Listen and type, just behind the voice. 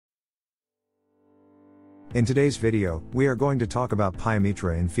In today's video, we are going to talk about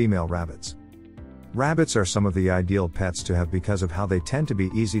Pyometra in female rabbits. Rabbits are some of the ideal pets to have because of how they tend to be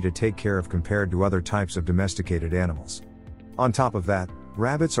easy to take care of compared to other types of domesticated animals. On top of that,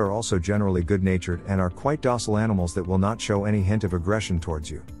 rabbits are also generally good-natured and are quite docile animals that will not show any hint of aggression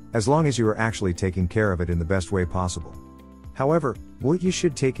towards you, as long as you are actually taking care of it in the best way possible. However, what you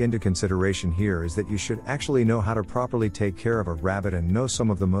should take into consideration here is that you should actually know how to properly take care of a rabbit and know some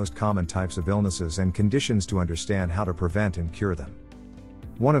of the most common types of illnesses and conditions to understand how to prevent and cure them.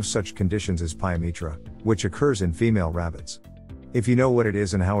 One of such conditions is Pyometra, which occurs in female rabbits. If you know what it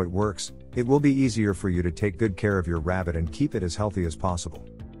is and how it works, it will be easier for you to take good care of your rabbit and keep it as healthy as possible.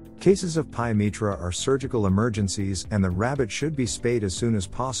 Cases of Pyometra are surgical emergencies, and the rabbit should be spayed as soon as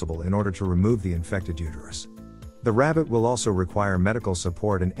possible in order to remove the infected uterus. The rabbit will also require medical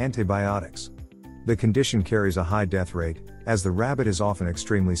support and antibiotics. The condition carries a high death rate, as the rabbit is often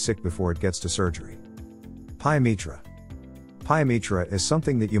extremely sick before it gets to surgery. Pyometra. Pyometra is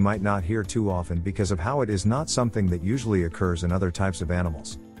something that you might not hear too often because of how it is not something that usually occurs in other types of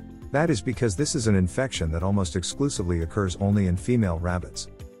animals. That is because this is an infection that almost exclusively occurs only in female rabbits.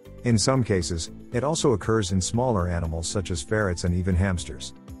 In some cases, it also occurs in smaller animals such as ferrets and even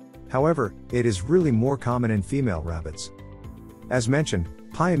hamsters. However, it is really more common in female rabbits. As mentioned,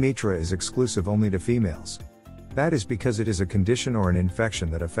 Pyometra is exclusive only to females. That is because it is a condition or an infection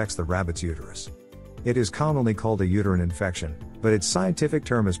that affects the rabbit's uterus. It is commonly called a uterine infection, but its scientific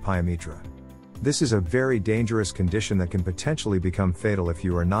term is Pyometra. This is a very dangerous condition that can potentially become fatal if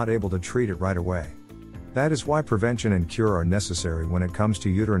you are not able to treat it right away. That is why prevention and cure are necessary when it comes to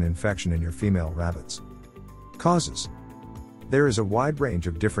uterine infection in your female rabbits. Causes. There is a wide range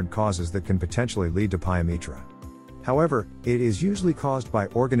of different causes that can potentially lead to Pyometra. However, it is usually caused by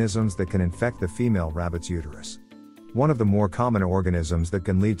organisms that can infect the female rabbit's uterus. One of the more common organisms that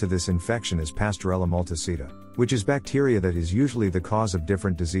can lead to this infection is Pasteurella multicida, which is bacteria that is usually the cause of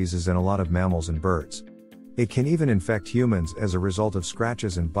different diseases in a lot of mammals and birds. It can even infect humans as a result of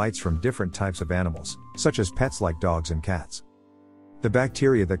scratches and bites from different types of animals, such as pets like dogs and cats. The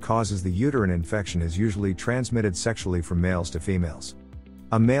bacteria that causes the uterine infection is usually transmitted sexually from males to females.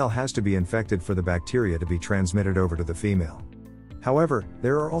 A male has to be infected for the bacteria to be transmitted over to the female. However,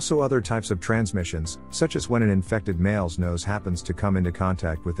 there are also other types of transmissions, such as when an infected male's nose happens to come into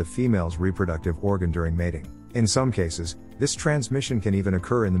contact with the female's reproductive organ during mating. In some cases, this transmission can even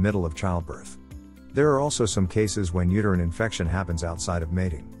occur in the middle of childbirth. There are also some cases when uterine infection happens outside of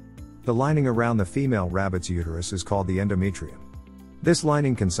mating. The lining around the female rabbit's uterus is called the endometrium. This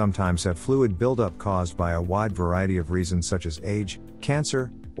lining can sometimes have fluid buildup caused by a wide variety of reasons such as age,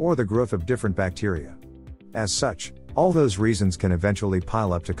 cancer, or the growth of different bacteria. As such, all those reasons can eventually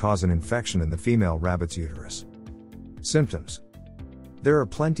pile up to cause an infection in the female rabbit's uterus. Symptoms. There are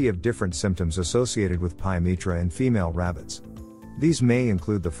plenty of different symptoms associated with Pyometra in female rabbits. These may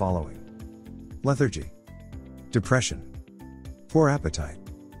include the following: lethargy, depression, poor appetite,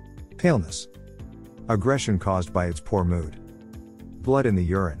 paleness, aggression caused by its poor mood, blood in the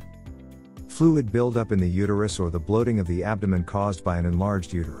urine, fluid buildup in the uterus or the bloating of the abdomen caused by an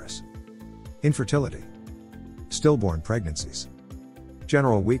enlarged uterus, infertility, stillborn pregnancies,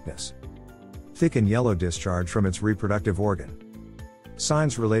 general weakness, thick and yellow discharge from its reproductive organ,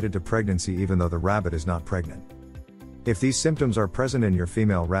 signs related to pregnancy even though the rabbit is not pregnant. If these symptoms are present in your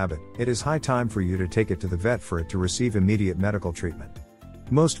female rabbit, it is high time for you to take it to the vet for it to receive immediate medical treatment.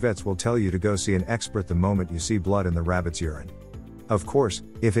 Most vets will tell you to go see an expert the moment you see blood in the rabbit's urine. Of course,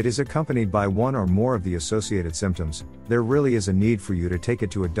 if it is accompanied by one or more of the associated symptoms, there really is a need for you to take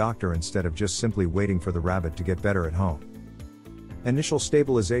it to a doctor instead of just simply waiting for the rabbit to get better at home. Initial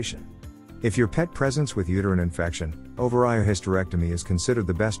stabilization. If your pet presents with uterine infection, ovariohysterectomy is considered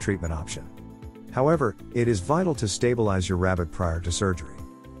the best treatment option. However, it is vital to stabilize your rabbit prior to surgery.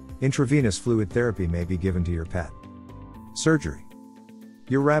 Intravenous fluid therapy may be given to your pet. Surgery.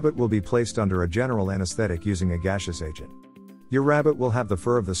 Your rabbit will be placed under a general anesthetic using a gaseous agent. Your rabbit will have the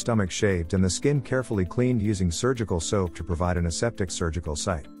fur of the stomach shaved and the skin carefully cleaned using surgical soap to provide an aseptic surgical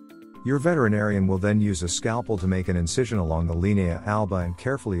site. Your veterinarian will then use a scalpel to make an incision along the linea alba and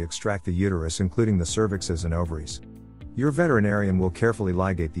carefully extract the uterus, including the cervixes and ovaries. Your veterinarian will carefully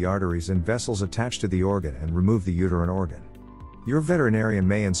ligate the arteries and vessels attached to the organ and remove the uterine organ. Your veterinarian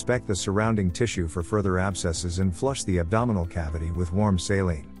may inspect the surrounding tissue for further abscesses and flush the abdominal cavity with warm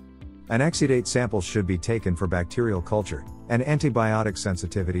saline. An exudate sample should be taken for bacterial culture and antibiotic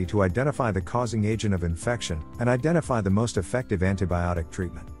sensitivity to identify the causing agent of infection and identify the most effective antibiotic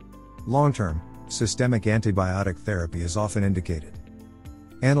treatment. Long-term, systemic antibiotic therapy is often indicated.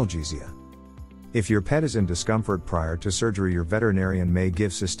 Analgesia. If your pet is in discomfort prior to surgery, your veterinarian may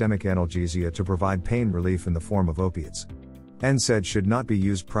give systemic analgesia to provide pain relief in the form of opiates. NSAIDs should not be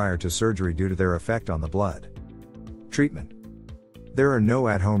used prior to surgery due to their effect on the blood. Treatment. There are no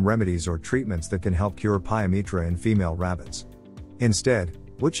at-home remedies or treatments that can help cure pyometra in female rabbits. Instead,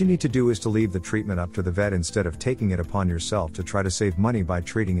 what you need to do is to leave the treatment up to the vet instead of taking it upon yourself to try to save money by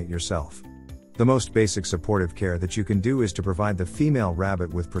treating it yourself. The most basic supportive care that you can do is to provide the female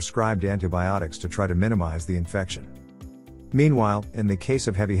rabbit with prescribed antibiotics to try to minimize the infection. Meanwhile, in the case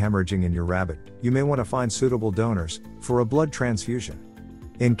of heavy hemorrhaging in your rabbit, you may want to find suitable donors for a blood transfusion.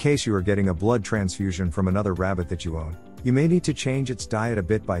 In case you are getting a blood transfusion from another rabbit that you own, you may need to change its diet a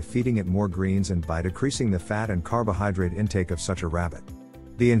bit by feeding it more greens and by decreasing the fat and carbohydrate intake of such a rabbit.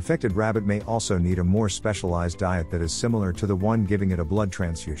 The infected rabbit may also need a more specialized diet that is similar to the one giving it a blood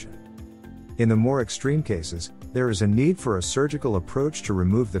transfusion. In the more extreme cases, there is a need for a surgical approach to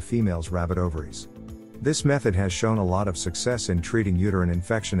remove the female's rabbit ovaries. This method has shown a lot of success in treating uterine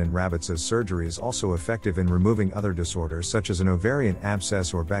infection in rabbits, as surgery is also effective in removing other disorders such as an ovarian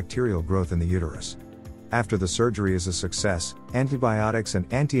abscess or bacterial growth in the uterus. After the surgery is a success, antibiotics and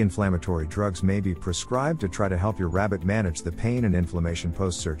anti-inflammatory drugs may be prescribed to try to help your rabbit manage the pain and inflammation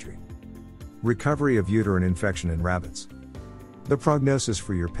post-surgery. Recovery of uterine infection in rabbits. The prognosis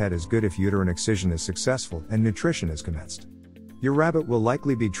for your pet is good if uterine excision is successful and nutrition is commenced. Your rabbit will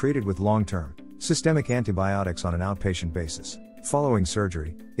likely be treated with long-term, systemic antibiotics on an outpatient basis. Following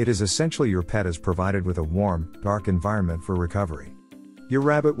surgery, it is essential your pet is provided with a warm, dark environment for recovery. Your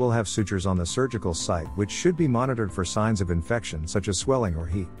rabbit will have sutures on the surgical site which should be monitored for signs of infection such as swelling or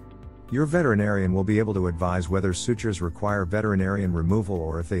heat. Your veterinarian will be able to advise whether sutures require veterinarian removal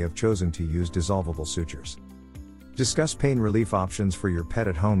or if they have chosen to use dissolvable sutures. Discuss pain relief options for your pet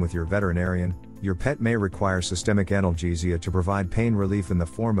at home with your veterinarian. Your pet may require systemic analgesia to provide pain relief in the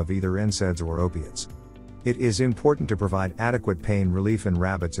form of either NSAIDs or opiates. It is important to provide adequate pain relief in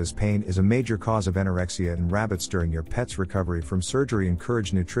rabbits, as pain is a major cause of anorexia in rabbits during your pet's recovery from surgery.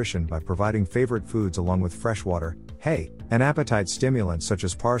 Encourage nutrition by providing favorite foods along with fresh water, hay, and appetite stimulants such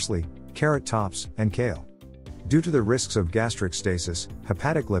as parsley, carrot tops, and kale. Due to the risks of gastric stasis,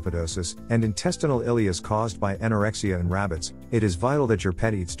 hepatic lipidosis, and intestinal ileus caused by anorexia in rabbits, it is vital that your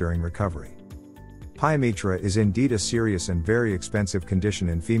pet eats during recovery. Pyometra is indeed a serious and very expensive condition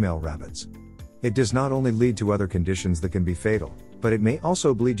in female rabbits. It does not only lead to other conditions that can be fatal, but it may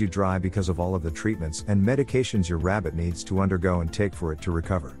also bleed you dry because of all of the treatments and medications your rabbit needs to undergo and take for it to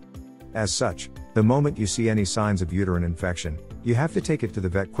recover. As such, the moment you see any signs of uterine infection, you have to take it to the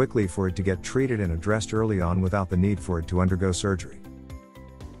vet quickly for it to get treated and addressed early on without the need for it to undergo surgery.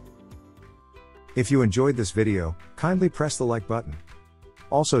 If you enjoyed this video, kindly press the like button.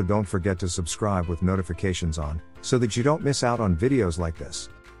 Also, don't forget to subscribe with notifications on, so that you don't miss out on videos like this.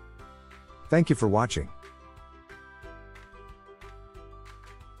 Thank you for watching.